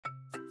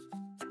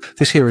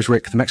This here is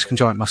Rick, the Mexican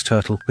giant musk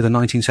turtle, with a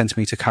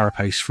 19cm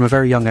carapace. From a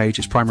very young age,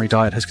 its primary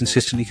diet has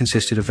consistently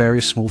consisted of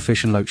various small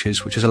fish and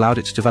loaches, which has allowed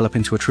it to develop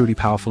into a truly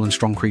powerful and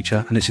strong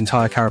creature, and its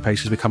entire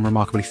carapace has become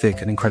remarkably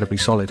thick and incredibly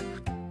solid.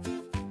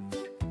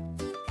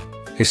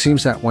 It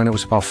seems that when it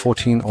was about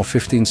 14 or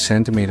 15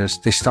 centimeters,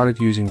 they started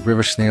using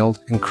river snails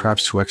and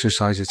crabs to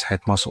exercise its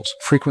head muscles.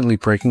 Frequently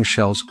breaking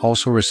shells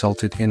also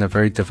resulted in a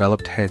very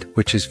developed head,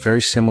 which is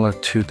very similar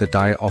to the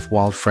diet of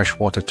wild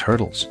freshwater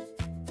turtles.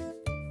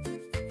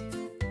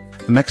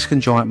 The Mexican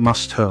giant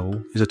musk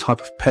turtle is a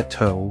type of pet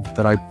turtle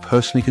that I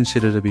personally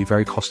consider to be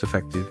very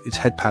cost-effective. Its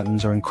head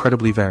patterns are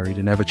incredibly varied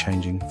and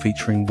ever-changing,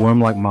 featuring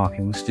worm-like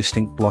markings,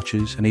 distinct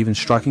blotches, and even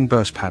striking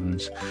burst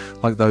patterns,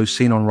 like those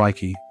seen on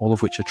Reiki, all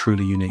of which are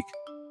truly unique.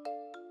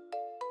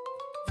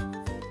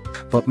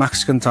 But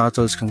Mexican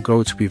turtles can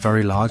grow to be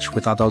very large,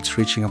 with adults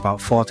reaching about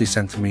 40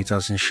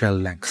 centimeters in shell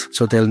length,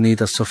 so they'll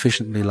need a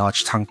sufficiently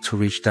large tank to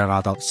reach their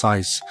adult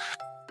size.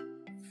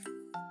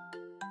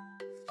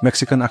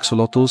 Mexican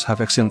axolotls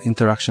have excellent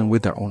interaction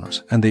with their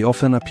owners, and they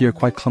often appear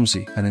quite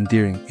clumsy and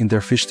endearing in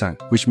their fish tank,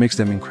 which makes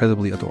them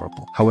incredibly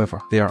adorable. However,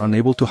 they are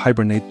unable to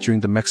hibernate during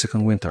the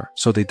Mexican winter,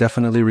 so they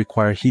definitely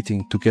require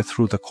heating to get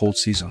through the cold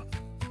season.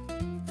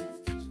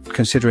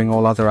 Considering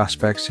all other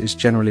aspects, is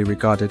generally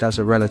regarded as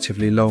a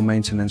relatively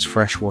low-maintenance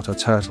freshwater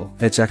turtle.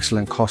 Its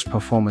excellent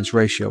cost-performance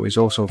ratio is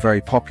also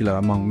very popular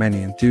among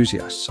many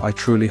enthusiasts. I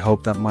truly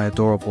hope that my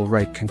adorable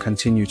rake can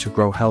continue to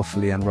grow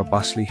healthily and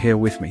robustly here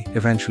with me,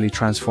 eventually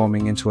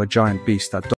transforming into a giant beast that